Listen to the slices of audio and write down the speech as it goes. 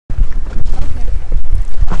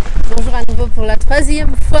à nouveau pour la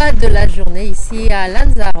troisième fois de la journée ici à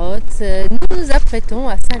Lanzarote. Nous nous apprêtons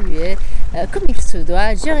à saluer, comme il se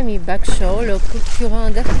doit, Jeremy Bagshaw, le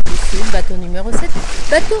concurrent d'Afrique du Sud, bateau numéro 7.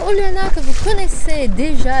 Bateau Oleana que vous connaissez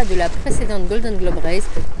déjà de la précédente Golden Globe Race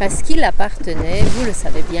parce qu'il appartenait, vous le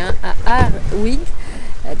savez bien, à Harwig.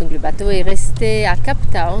 Donc le bateau est resté à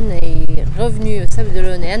Cape Town et est revenu au Sable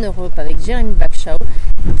d'Olonne et en Europe avec Jeremy Bagshaw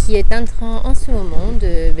qui est en train en ce moment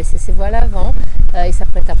de baisser ses voiles avant. Il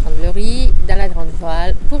s'apprête à prendre le riz dans la grande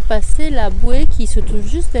voile pour passer la bouée qui se trouve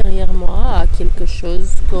juste derrière moi à quelque chose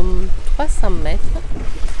comme 300 mètres.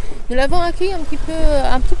 Nous l'avons accueilli un petit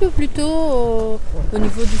peu plus tôt au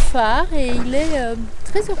niveau du phare et il est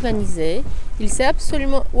très organisé. Il sait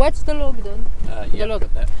absolument... What's the log done?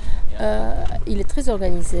 Il est très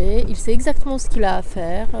organisé, il sait exactement ce qu'il a à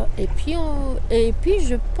faire et puis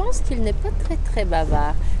je pense qu'il n'est pas très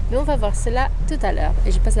bavard. Mais on va voir cela tout à l'heure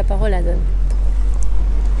et je passe la parole à Don.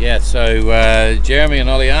 Yeah, so Jeremy and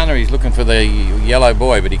Oleana, he's looking for the yellow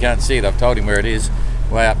buoy, but he can't see it. I've told him where it is,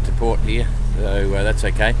 way up to port here, so that's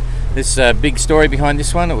okay. This big story behind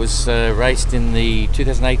this one, it was raced in the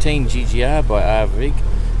 2018 GGR by Harwig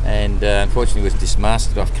and unfortunately was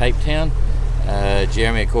dismasted off Cape Town.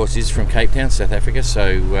 Jeremy, of course, is from Cape Town, South Africa,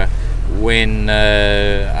 so when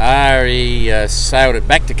Ari sailed it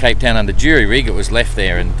back to Cape Town under jury rig, it was left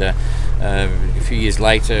there, and a few years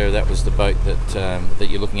later that was the boat that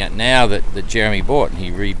you're looking at now that Jeremy bought, and he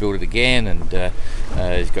rebuilt it again, and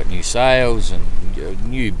he's got new sails and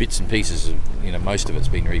new bits and pieces of, most of it's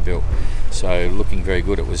been rebuilt, so looking very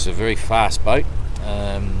good. It was a very fast boat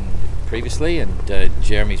previously, and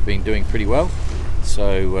Jeremy's been doing pretty well.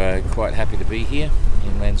 So quite happy to be here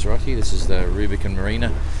in Lanzarote. This is the Rubicon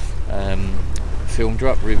Marina film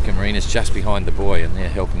drop. Rubicon Marina is just behind the buoy and they're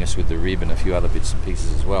helping us with the rib and a few other bits and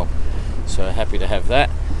pieces as well. So happy to have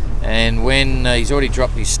that. And when he's already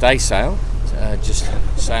dropped his staysail, just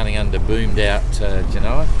sailing under boomed out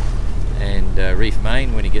Genoa and reef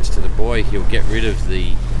main, when he gets to the buoy he'll get rid of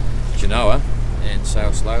the Genoa and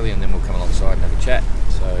sail slowly, and then we'll come alongside and have a chat.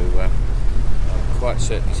 So quite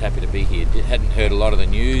certain he's happy to be here. Hadn't heard a lot of the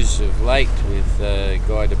news of late with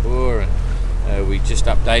Guy de Boer, and we just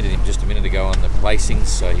updated him just a minute ago on the placings,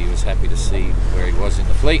 so he was happy to see where he was in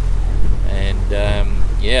the fleet. And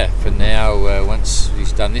yeah, for now, once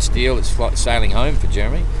he's done this deal, it's sailing home for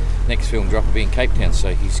Jeremy. Next film drop will be in Cape Town,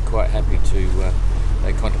 so he's quite happy to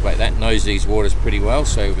contemplate that. Knows these waters pretty well,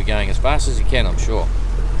 so he'll be going as fast as he can, I'm sure.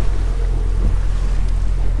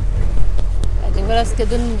 Donc voilà ce que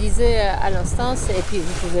Don nous disait à l'instant, et puis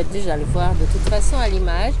vous pouvez déjà le voir de toute façon à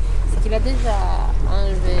l'image, c'est qu'il a déjà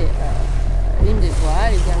enlevé une des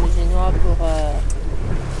voiles, il vient le génois pour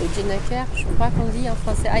le Jenneker, je crois qu'on dit en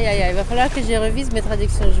français. Aïe, il va falloir que je révise mes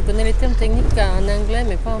traductions, je connais les termes techniques en anglais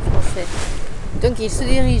mais pas en français. Donc il se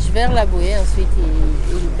dirige vers la bouée, ensuite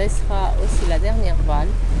il baissera aussi la dernière voile.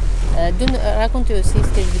 Racontez aussi ce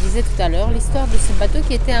que je vous disais tout à l'heure, l'histoire de ce bateau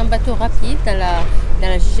qui était un bateau rapide dans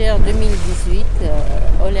la JGR 2018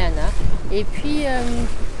 Oleana. Et puis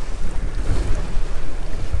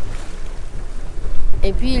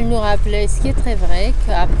il nous rappelait, ce qui est très vrai,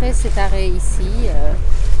 qu'après cet arrêt ici,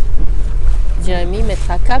 Jeremy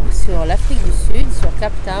mettra cap sur l'Afrique du Sud, sur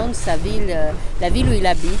Cape Town, la ville où il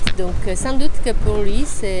habite. Donc sans doute que pour lui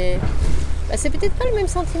c'est peut-être pas le même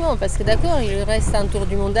sentiment, parce que d'accord, il reste un tour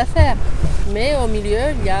du monde à faire, mais au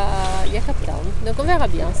milieu il y a Cape Town. Donc on verra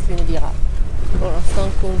bien ce qu'il nous dira. Pour l'instant,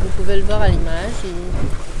 comme vous pouvez le voir à l'image,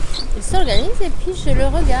 il s'organise et puis je le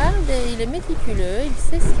regarde et il est méticuleux, il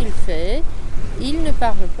sait ce qu'il fait, il ne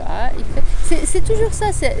parle pas, c'est toujours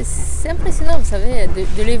ça, c'est impressionnant, vous savez,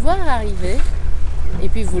 de les voir arriver, et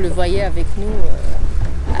puis vous le voyez avec nous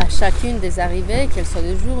à chacune des arrivées, qu'elles soient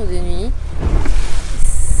de jour ou de nuit,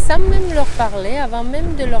 sans même leur parler, avant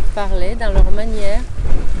même de leur parler, dans leur manière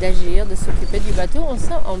d'agir, de s'occuper du bateau, on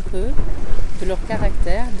sent un peu de leur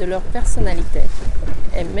caractère, de leur personnalité.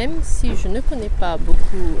 Et même si je ne connais pas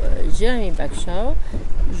beaucoup Jeremy Bagshaw,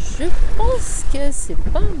 je pense que c'est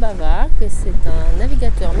pas un bavard, que c'est un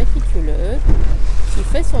navigateur méticuleux qui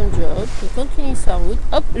fait son job, qui continue sa route.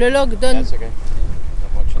 Hop, le log donne.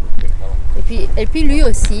 Et puis lui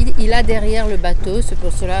aussi, il a derrière le bateau, c'est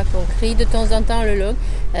pour cela qu'on crie de temps en temps le log,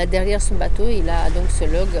 derrière son bateau, il a donc ce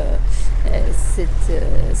log, cette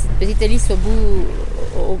petite hélice au bout,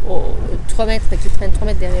 3 mètres, qui traîne 3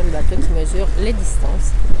 mètres derrière le bateau, qui mesure les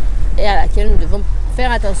distances, et à laquelle nous devons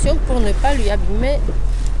faire attention pour ne pas lui abîmer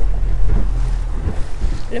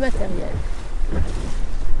le matériel.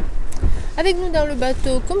 Avec nous dans le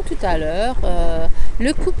bateau, comme tout à l'heure,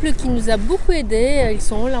 le couple qui nous a beaucoup aidés, ils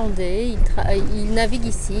sont hollandais, ils naviguent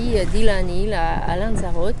ici d'île en île à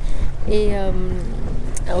Lanzarote, et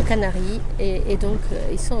aux Canaries et donc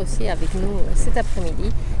ils sont aussi avec nous cet après-midi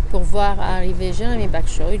pour voir arriver Jeremy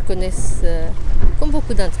Bagshaw. Ils connaissent, comme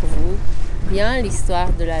beaucoup d'entre vous, bien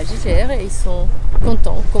l'histoire de la GGR et ils sont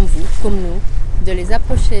contents, comme vous, comme nous, de les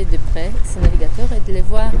approcher de près, ces navigateurs, et de les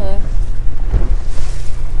voir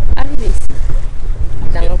arriver ici,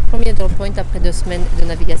 dans leur premier drop point après 2 semaines de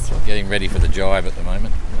navigation. Getting ready for the jibe at the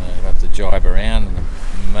moment. He'll have to jibe around and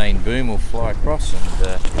the main boom will fly across,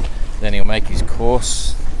 and then he'll make his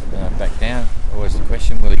course back down. Always the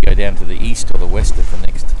question, will he go down to the east or the west of the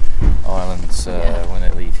next islands when they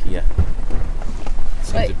leave here?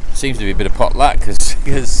 Seems to be a bit of pot luck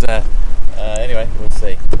because anyway, we'll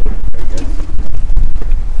see. There we go.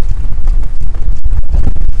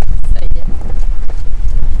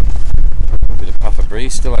 Bit of puff of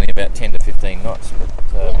breeze, still only about 10 to 15 knots,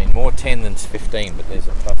 but I mean more 10 than 15, but there's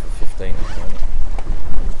a puff of 15 at the moment.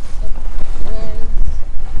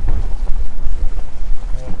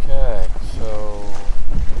 Okay, so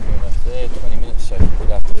enough there, 20 minutes, so a bit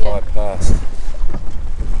after 5 past.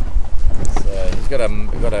 So he's got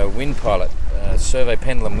a wind pilot, servo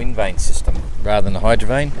pendulum wind vane system rather than a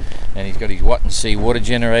hydrovane, and he's got his Watt and C water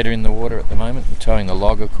generator in the water at the moment, towing the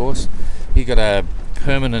log, of course. He's got a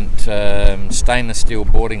permanent stainless steel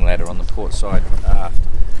boarding ladder on the port side aft.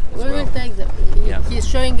 We will take them. He's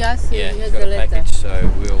showing us. Yeah, he's got a package,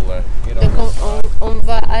 so we'll get on. Donc on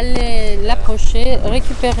va aller l'approcher,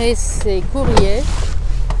 récupérer ses courriers.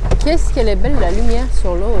 Qu'est-ce qu'elle est belle la lumière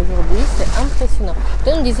sur l'eau aujourd'hui, c'est impressionnant.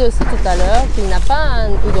 On disait aussi tout à l'heure qu'il n'a pas un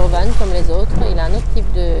hydrovan comme les autres, il a un autre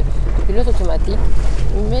type de pilote automatique,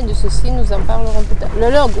 mais de ceci nous en parlerons plus tard. Le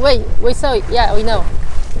log, we saw it, yeah, we know.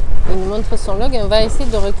 Il nous montre son log et on va essayer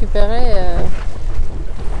de récupérer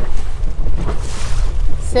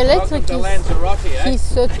ces lettres qui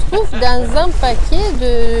se trouvent dans un paquet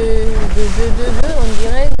de, on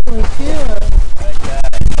dirait, nourriture.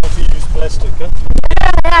 Plastic, huh?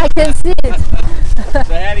 Yeah, I can see it.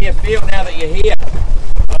 So how do you feel now that you're here?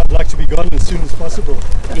 I'd like to be gone as soon as possible.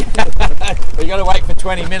 We've got to wait for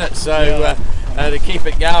 20 minutes so to keep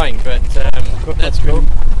it going, but that's cool.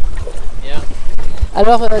 Yeah.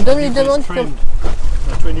 Alors, Don lui demande comme...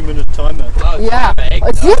 A 20-minute timer. Yeah.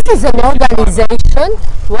 This is an organization.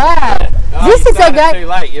 Wow. Yeah. Oh, This is a guy. Too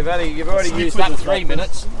late. You've already used up 3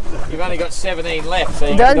 minutes. You've only got 17 left, so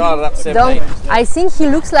you can dial it up 17. I think he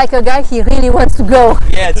looks like a guy he really wants to go.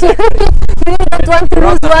 Yeah, exactly. He really don't want to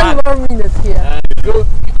lose one more minute here.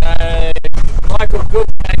 Michael Good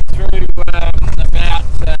came through about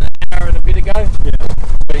an hour and a bit ago. Yeah.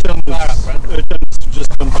 Urchin's just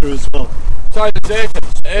come through as well. Sorry, the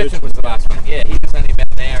Urchin was the last one. Yeah, he was only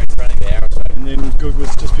about an hour in front of the hour or so. And then Good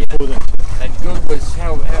was just before that. And Good was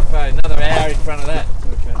how far? Another hour in front of that.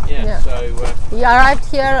 Okay. Yeah. So he arrived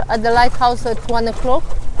here at the lighthouse at 1 o'clock.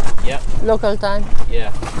 Yeah. Local time.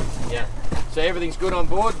 Yeah. Yeah. So everything's good on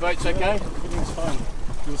board. Boat's okay. Everything's fine.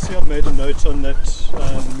 You'll see I've made a note on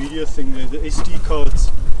that media thing there. The SD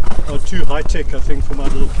cards are too high tech, I think, for my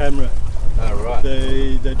little camera. Oh, right.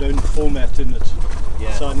 They don't format in it.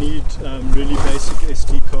 Yeah. So I need really basic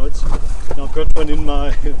SD cards. And I've got one in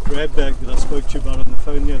my grab bag that I spoke to you about on the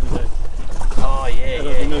phone the other day. Oh, yeah. And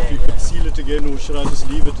I don't know if you could seal it again or should I just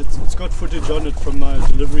leave it? It's got footage on it from my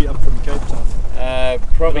delivery up from Cape Town.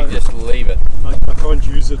 Probably just leave it. I can't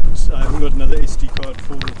use it. I haven't got another SD card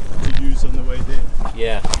to use on the way there.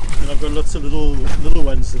 Yeah. And I've got lots of little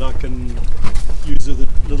ones that I can use with a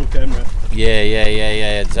little camera.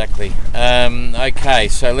 Yeah, exactly. Okay,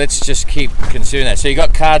 so let's just keep considering that. So you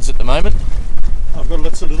got cards at the moment? I've got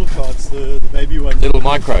lots of little cards, the baby ones. Little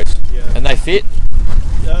micros? Yeah. And they fit?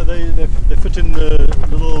 Yeah, they fit in the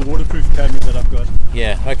little waterproof camera that I've got.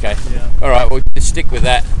 Yeah, okay. Yeah. Alright, we'll just stick with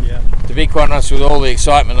that. Yeah. To be quite honest, with all the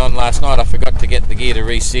excitement on last night, I forgot to get the gear to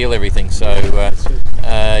reseal everything. So,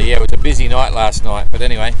 yeah, it was a busy night last night. But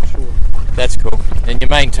anyway, Sure. That's cool. And you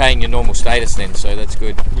maintain your normal status then, so that's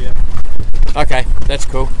good. Yeah. Okay, that's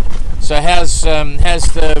cool. So how's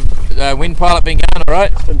the wind pilot been going? All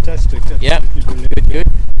right. Fantastic. Yeah. Brilliant. Good.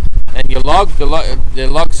 And your log, the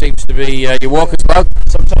log seems to be your walker's log.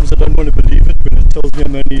 Sometimes I don't want to believe it when it tells me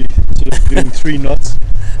I'm only sort of doing 3 knots.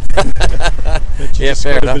 But you just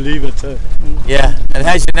fair got to enough. believe it. Yeah. And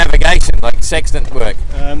how's your navigation, like sextant work?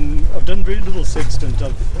 I've done very little sextant.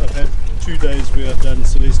 I've had 2 days where I've done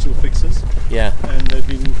celestial fixes. Yeah. And they've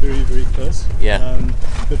been very, very close. Yeah.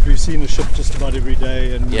 But we've seen the ship just about every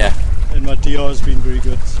day, and Yeah. and my DR has been very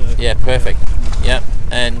good. So Yeah, perfect. Yeah.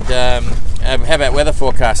 And how about weather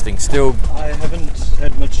forecasting? Still? I haven't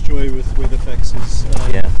had much joy with weather faxes.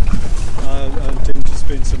 Yeah. I intend to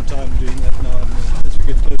spend some time doing that now, and as we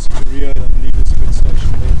get closer to Rio, I believe it's a good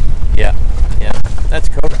station there. Yeah. Yeah. That's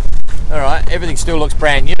cool. All right. Everything still looks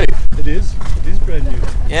brand new. It is brand new.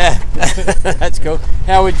 Yeah, that's cool.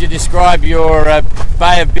 How would you describe your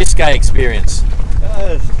Bay of Biscay experience?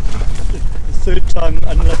 The third time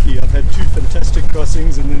unlucky. I've had 2 fantastic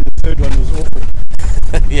crossings, and then the third one was awful.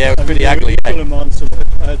 Yeah, it was pretty there were ugly. equal amounts of,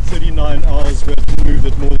 I had 39 hours where I didn't move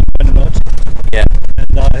at more than 1 knot, Yeah,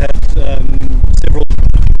 and I had several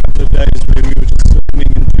couple of days where we were just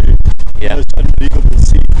swimming into the yeah, most unbelievable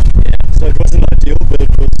sea. yeah. So it wasn't ideal, but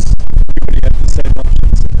it was, everybody had the same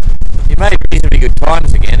options. You made reasonably good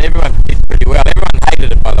times again. Everyone did pretty well. Everyone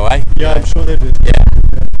hated it, by the way. Yeah, I'm sure they did. Yeah.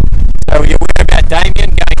 So you're aware about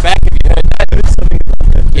Damien going back? Have you heard that? I heard something about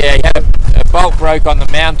that. Yeah, he had a bolt broke on the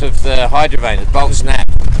mount of the hydrovane. The bolt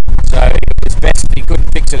snapped. So it was best he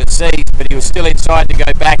couldn't fix it at sea, but he was still inside to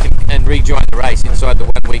go back and rejoin the race inside the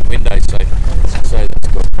 1 week window. So that's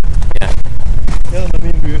cool. Yeah. Yeah, I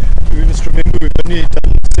mean, we must remember we've only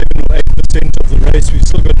done 7 or 8% of the race. We've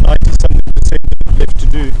still got 90-something% left to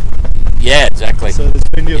do. Yeah, exactly. So there's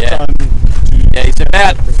plenty of time to. Yeah, he's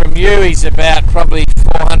about, from you, he's about probably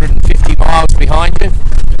 450 miles behind you,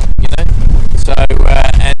 you know. So,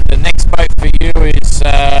 and the next boat for you is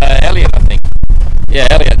Elliot, I think. Yeah,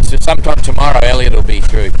 Elliot. So sometime tomorrow, Elliot will be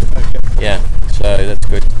through. Okay. Yeah, so that's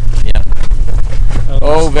good. Yeah.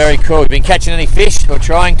 Oh, very cool. You been catching any fish or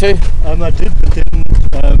trying to? I did, but then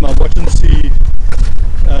my watch and see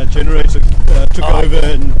generator took over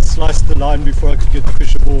and sliced the line before I could get the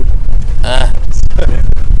fish aboard. So,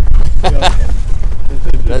 yeah,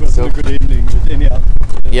 it That's wasn't a cool. good evening, but anyhow.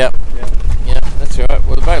 Yep. Yeah, that's all right.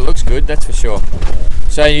 Well, the boat looks good, that's for sure.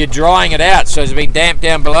 So you're drying it out, so has it been damp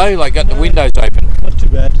down below? Like got the windows open? Not too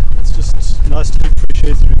bad. It's just nice to keep fresh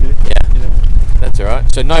air through there. Yeah. That's all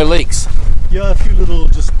right. So no leaks? Yeah, a few little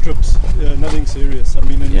just drips, nothing serious. I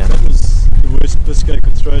mean, and Yeah. if that was the worst Biscay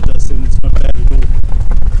could throw at us, then it's not bad at all.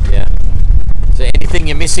 Yeah. So anything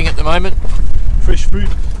you're missing at the moment? Fresh fruit.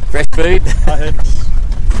 Fresh food? I had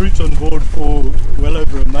fruit on board for well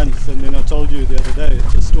over a month, and then I told you the other day,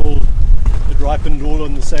 it ripened all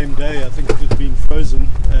on the same day. I think it had been frozen,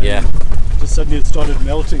 and Yeah. just suddenly it started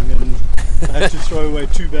melting, and I had to throw away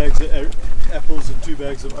 2 bags of apples and 2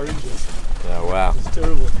 bags of oranges. Oh wow. It's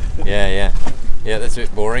terrible. Yeah, that's a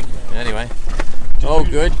bit boring. Anyway.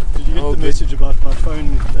 Good. Did you get All the good. message about my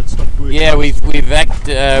phone that stopped working? Yeah,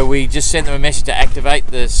 we just sent them a message to activate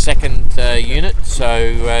the second unit.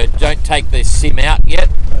 So don't take the SIM out yet.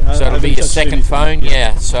 So it'll be your second phone.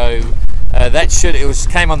 Yeah. So that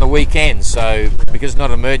came on the weekend. So because it's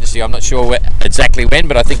not an emergency, I'm not sure exactly when,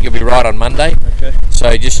 but I think you'll be right on Monday. Okay.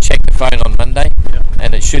 So just check the phone on Monday, Yeah.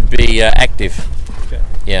 and it should be active. Okay.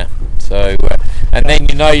 Yeah. So and then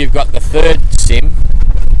you've got the third SIM.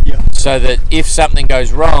 Yeah. So that if something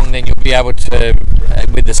goes wrong, then you'll be able to,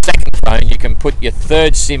 with the second phone, you can put your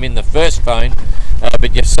third SIM in the first phone,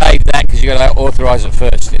 but you've saved that because you've got to authorise it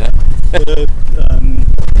first, you know. It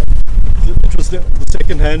was the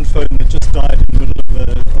second-hand phone that just died in the middle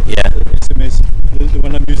of Yeah. SMS. The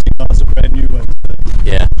one I'm using now is a brand new one, so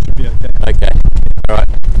Yeah. it should be okay. Okay. All right.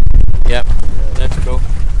 Yep. That's cool.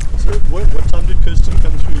 So what time did Kirsten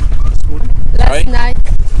come through this morning? Sorry? Last night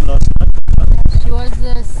Last night? she was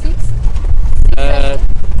 6.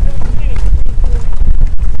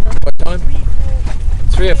 What time?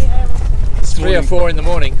 3 or This 3 or morning. 4 in the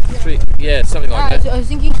morning. 3. Yeah, something like that. I was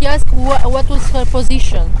thinking he asked what was her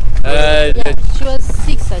position. Yeah, she was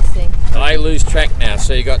 6, I think. I lose track now.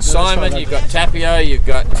 So you got that's Simon, fine. you've got Tapio, you've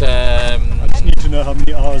got I just need to know how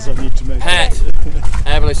many hours I need to make. Pat,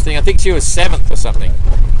 Abelish thing. I think she was 7th or something.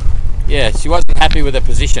 Yeah, she wasn't happy with her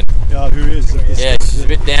position. Yeah, who is? At this Yeah, stage? she's a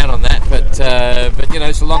bit down on that, but you know,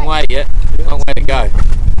 it's a long way yet. Long way to go.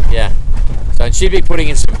 Yeah. So and she'd be putting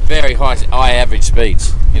in some very high average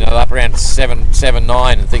speeds. You know, up around 7,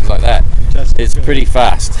 9 and things like that. Fantastic. It's pretty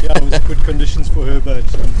fast. Yeah, it was good conditions for her boat.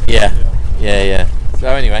 Yeah. So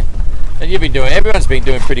anyway, and everyone's been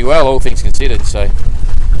doing pretty well, all things considered. So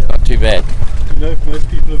not too bad. You know, if most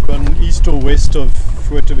people have gone east or west of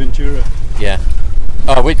Fuerteventura. Yeah.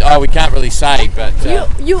 We can't really say, but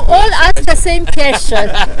You all ask the same question.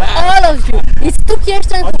 All of you. It's 2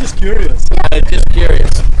 questions. I'm just curious. just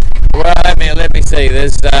curious. Well, let me see.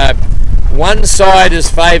 There's one side is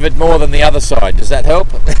favoured more than the other side. Does that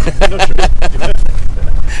help? Not sure.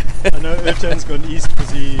 I know Ertan's gone east because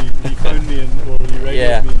he phoned me he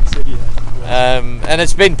radioed me and said he had. And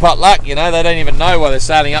it's been potluck, you know. They don't even know why they're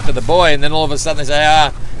sailing up to the buoy, and then all of a sudden they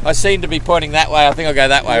say, I seem to be pointing that way. I think I'll go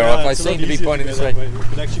that way, or if I it's a lot seem to be easier pointing go this that way. We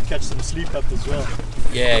could actually catch some sleep up as well.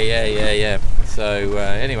 Yeah. So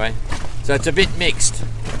anyway, so it's a bit mixed.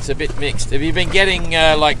 it's a bit mixed. Have you been getting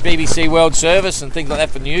like BBC World Service and things like that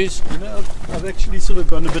for news? You know, I've actually sort of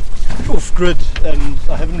gone a bit off grid, and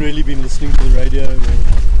I haven't really been listening to the radio or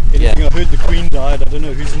anything. Yeah. I heard the Queen died. I don't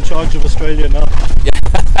know who's in charge of Australia now.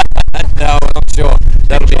 No, I'm not sure.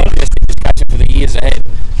 That'll be an interesting discussion for the years ahead.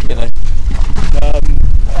 You know.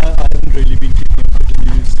 I haven't really been keeping up with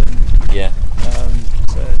the news, and Yeah.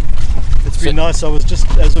 so it's been nice. I was just,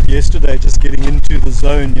 as of yesterday, just getting into the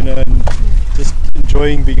zone, you know, and just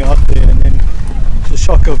enjoying being out there, and then the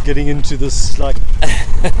shock of getting into this like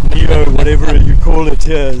neo whatever you call it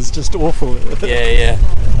here is just awful. Yeah.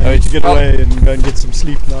 I need to get away and go and get some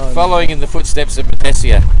sleep now. Following in the footsteps of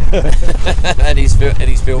Matessia and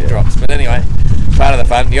his field drops. But anyway, part of the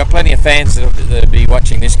fun. You've got plenty of fans that'll be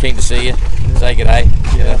watching this, keen to see you. Say good day.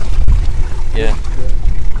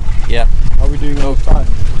 Yeah. How are we doing on time?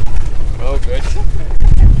 Oh, good.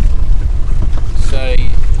 So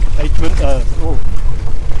 8 minutes.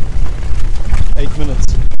 8 minutes.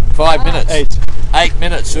 5 minutes. 8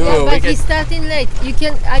 minutes. Yeah, Ooh, but he's starting late.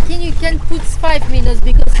 I think you can put 5 minutes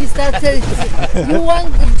because he started.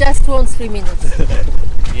 You just want 3 minutes.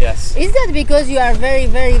 Yes. Is that because you are very,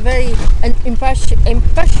 very, very impatient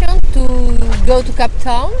to go to Cape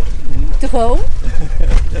Town, to home?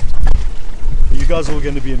 You guys are all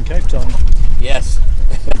going to be in Cape Town. Yes.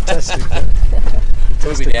 Fantastic.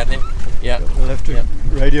 We'll be down there. Yeah. You'll have to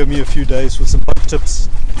radio me a few days with some hot tips.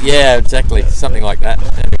 Yeah, exactly. Something like that.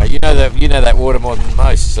 Anyway, you know that water more than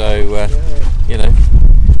most, so you know.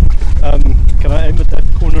 Can I aim at that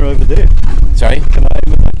corner over there? Sorry. Can I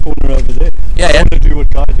aim at that corner over there? Yeah. I want to do what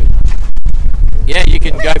Guy did. Yeah, you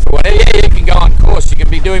can go for whatever. Yeah, you can go on course. You can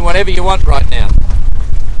be doing whatever you want right now.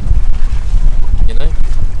 You know.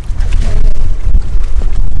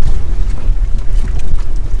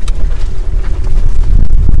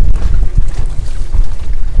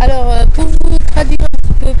 Alors, pour vous traduire un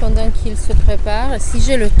petit peu pendant qu'il se prépare, si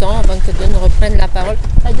j'ai le temps, avant que Don reprenne la parole,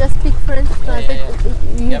 I just speak French, so I think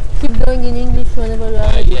you keep going in English whenever you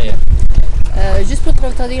are. Juste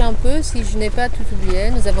pour traduire un peu, si je n'ai pas tout oublié,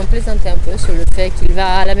 nous avons plaisanté un peu sur le fait qu'il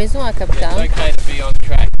va à la maison à Cape Town.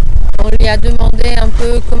 On lui a demandé un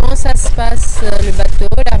peu comment ça se passe le bateau,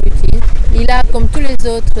 la routine. Il a, comme tous les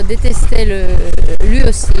autres, détesté lui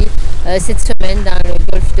aussi cette semaine dans le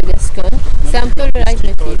golfe de Gascogne. C'est un peu le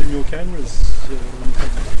leitmotiv.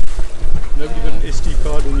 Nobody got an SD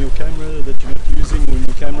card in your camera that you're not using, or in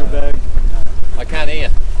your camera bag? I can't hear.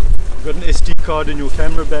 Got an SD card in your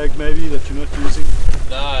camera bag maybe that you're not using?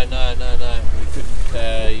 No. We could.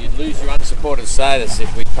 You'd lose your unsupported status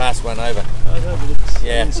if we'd pass one over. I know, but it's,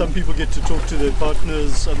 Yeah. and some people get to talk to their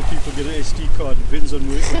partners, other people get an SD card. It depends on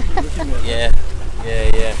where you're looking at. Yeah.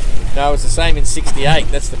 No, it's the same in '68.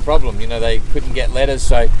 That's the problem. You know, they couldn't get letters,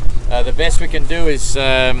 so the best we can do is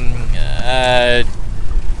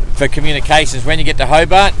for communications. When you get to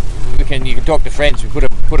Hobart, you can talk to friends. We put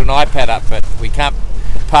an iPad up, but we can't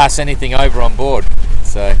pass anything over on board.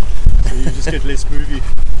 So you just get less movie.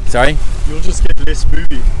 Sorry? You'll just get less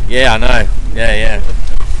movie. Yeah, I know. Yeah.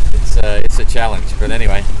 It's a challenge, but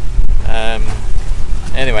anyway.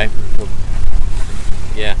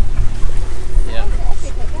 Yeah.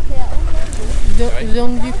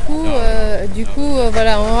 Donc du coup,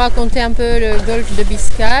 voilà, on racontait un peu le golfe de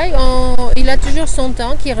Biscay. Il a toujours son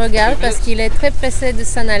temps qu'il regarde parce qu'il est très pressé de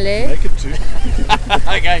s'en aller. Make it two.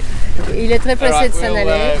 Okay. Il est très pressé de s'en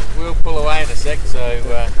aller. We'll pull away in a sec. So,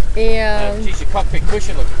 Et geez, your cockpit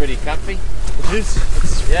cushion looks pretty comfy. It is.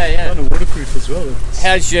 It's Yeah. kind of waterproof as well.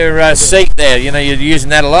 How's your seat there? You know, you're using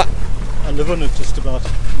that a lot. I live on it just about.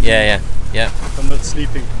 Yeah. I'm not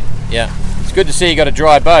sleeping. Yeah. It's good to see you got a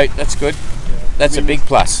dry boat. That's good. That's a big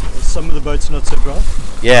plus. Some of the boats not so dry.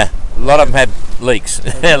 Yeah, a lot of them had leaks.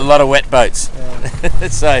 A lot of wet boats.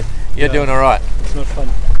 So you're doing all right. It's not fun.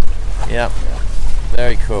 Yeah.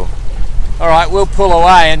 Very cool. All right, we'll pull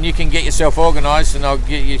away and you can get yourself organised, and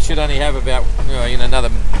you should only have about another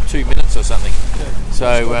 2 minutes or something. Okay.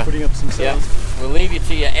 So Start putting up some sails. we'll leave you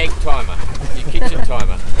to your egg timer, your kitchen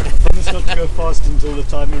timer. Promise not to go fast until the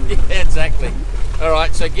timer. Yeah, exactly. All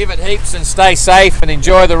right, so give it heaps and stay safe and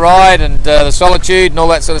enjoy the ride and the solitude and all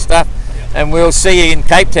that sort of stuff. And we'll see you in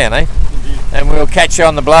Cape Town, eh? Indeed. And we'll catch you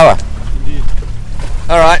on the blower. Indeed.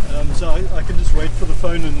 All right. So I can just wait for the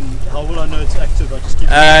phone, and how will I know it's active? I just keep.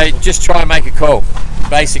 Just try and make a call.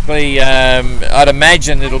 Basically, I'd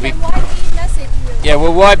imagine it'll be. Yeah,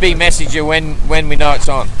 we'll YB message you when we know it's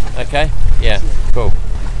on. Okay. Yeah. Cool.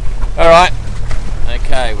 All right.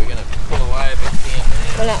 Okay, we're gonna pull away a bit here.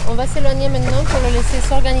 Voilà, on va s'éloigner maintenant pour le laisser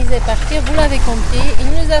s'organiser et partir. Vous l'avez compris, il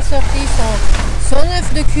nous a sorti son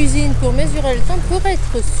œuf de cuisine pour mesurer le temps, pour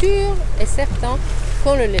être sûr et certain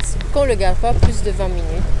qu'on le garde pas plus de 20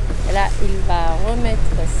 minutes. Et là, il va remettre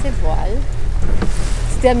ses voiles.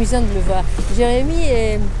 C'était amusant de le voir. Jérémy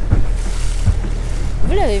est,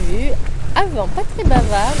 vous l'avez vu, avant, pas très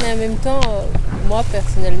bavard, mais en même temps, moi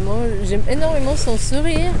personnellement, j'aime énormément son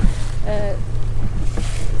sourire,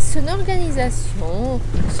 son organisation,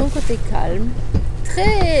 son côté calme,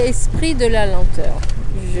 très esprit de la lenteur,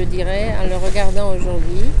 je dirais, en le regardant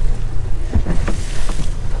aujourd'hui.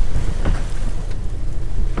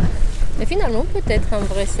 Et finalement, peut-être un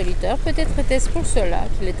vrai solitaire, peut-être était-ce pour cela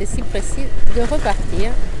qu'il était si précis de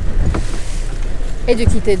repartir et de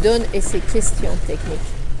quitter Don et ses questions techniques.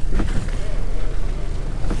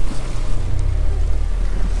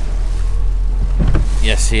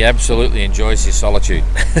 Yes, he absolutely enjoys his solitude.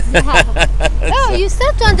 Oh, you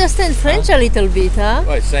start to understand French a little bit, huh?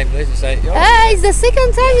 Well, same. Say, It's the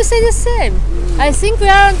second time you say the same. I think we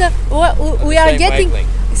are getting.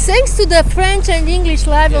 Wavelength. Thanks to the French and English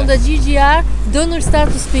live on the GGR, Don will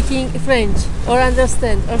start to speaking French or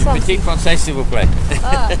understand or something. Petit français, s'il vous plaît.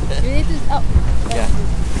 You need to. Oh. Yeah.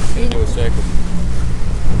 Do a circle.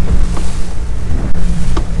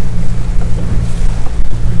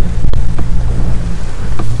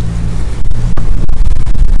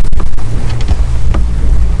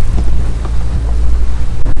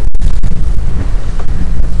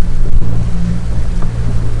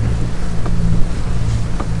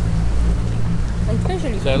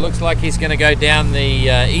 So it looks like he's going to go down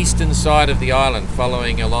the eastern side of the island,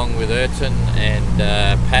 following along with Ayrton, and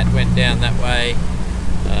Pat went down that way.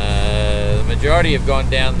 The majority have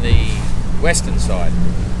gone down the western side.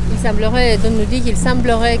 Don nous dit qu'il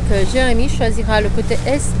semblerait que Jérémy choisira le côté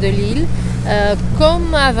est de l'île,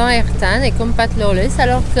 comme avant Ayrton et comme Pat Lawless,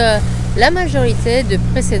 alors que la majorité de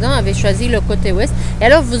précédents avaient choisi le côté ouest. Et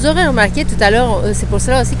alors vous aurez remarqué tout à l'heure, c'est pour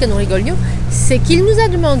cela aussi que nous rigolions, c'est qu'il nous a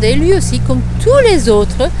demandé, lui aussi, comme tous les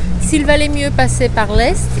autres, s'il valait mieux passer par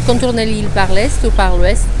l'est, contourner l'île par l'est ou par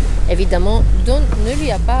l'ouest. Évidemment, Don ne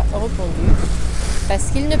lui a pas répondu, parce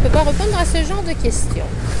qu'il ne peut pas répondre à ce genre de questions.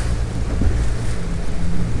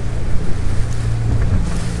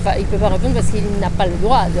 Enfin, il ne peut pas répondre parce qu'il n'a pas le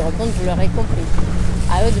droit de répondre, vous l'aurez compris.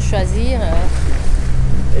 À eux de choisir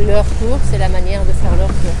leur course et la manière de faire leur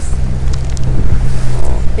course.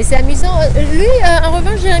 Et c'est amusant. Lui, en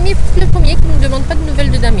revanche, Jérémy est le premier qui ne nous demande pas de nouvelles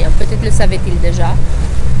de Damien. Peut-être le savait-il déjà.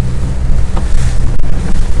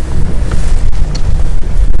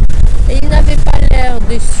 Et il n'avait pas l'air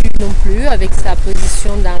déçu non plus avec sa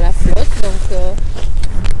position dans la flotte. Donc,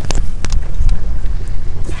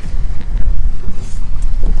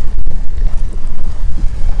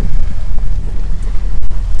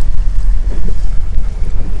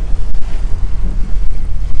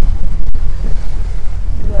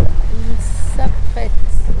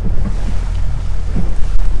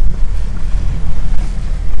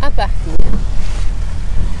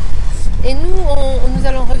 et nous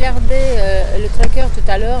allons regarder le tracker tout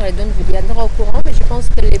à l'heure et Don vous tiendra au courant, mais je pense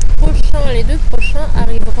que les deux prochains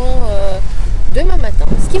arriveront demain matin,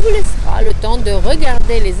 ce qui vous laissera le temps de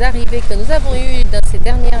regarder les arrivées que nous avons eues dans ces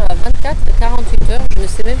dernières 24-48 heures, je ne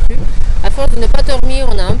sais même plus. À force de ne pas dormir,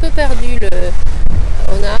 on a un peu perdu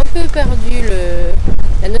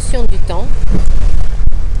la notion du temps.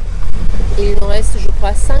 Il nous reste, je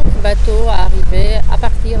crois, 5 bateaux à arriver à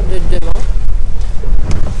partir de demain.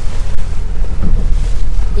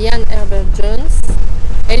 Ian Herbert Jones,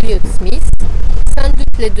 Elliot Smith, sans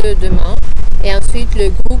doute les deux demain, et ensuite le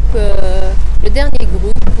dernier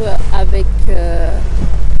groupe avec,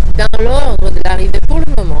 dans l'ordre de l'arrivée pour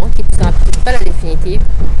le moment, qui ne sera peut-être pas la définitive,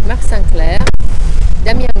 Marc Sinclair,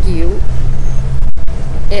 Damien Guillou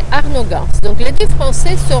et Arnaud Gans. Donc les deux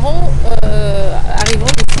Français arriveront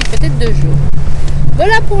d'ici peut-être 2 jours.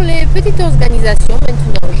 Voilà pour les petites organisations.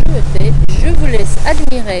 Maintenant, je me tais. Je vous laisse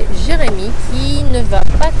admirer Jérémy qui ne va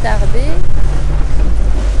pas tarder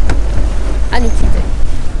à nous quitter.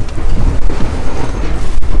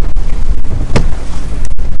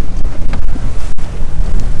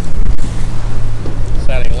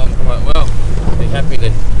 Sailing along quite well. Be happy to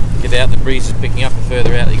get out. The breeze is picking up, and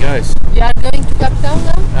further out he goes. You are going to Cape Town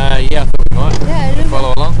now? Yeah, I thought we might. Yeah,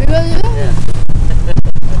 Follow along. We will, Yeah.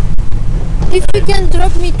 If you can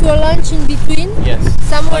drop me to a lunch in between, Yes.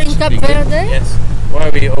 somewhere Lunch in would Cape be good. Verde. Yes. Why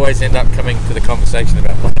we always end up coming to the conversation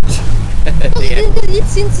about lunch? Yeah.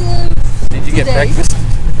 It's since Did you get today. breakfast?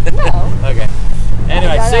 No. Okay.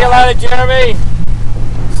 Anyway, see you later, Jeremy.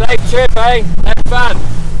 Safe trip, eh? Have fun.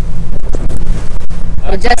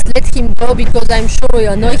 Or just let him go because I'm sure we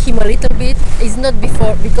annoy him a little bit. It's not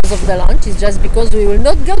because of the lunch, it's just because we will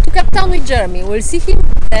not go to Cape Town with Jeremy. We'll see him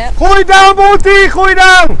there. Gooi down, Monty! Gooi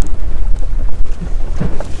down!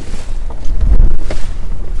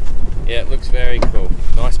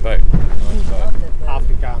 nice boat. Nice boat.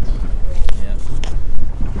 Afrikaans.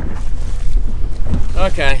 Yeah.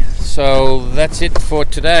 Okay, so that's it for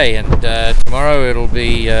today, and tomorrow it'll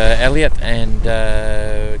be Elliot and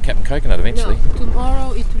Captain Coconut eventually. No,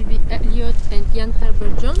 tomorrow it will be Elliot and Ian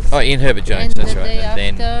Herbert Jones. Oh, Ian Herbert Jones, and that's the right. day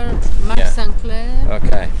And after, then Mark Sinclair,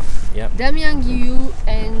 okay, yep. Damien Guillou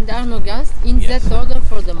and Arno Gast, in Yes. that order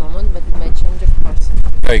for the moment, but it might change of course.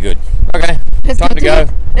 Very good. Okay, Let's time to go.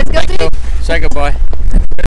 Let's go Thank to you. it. Say goodbye.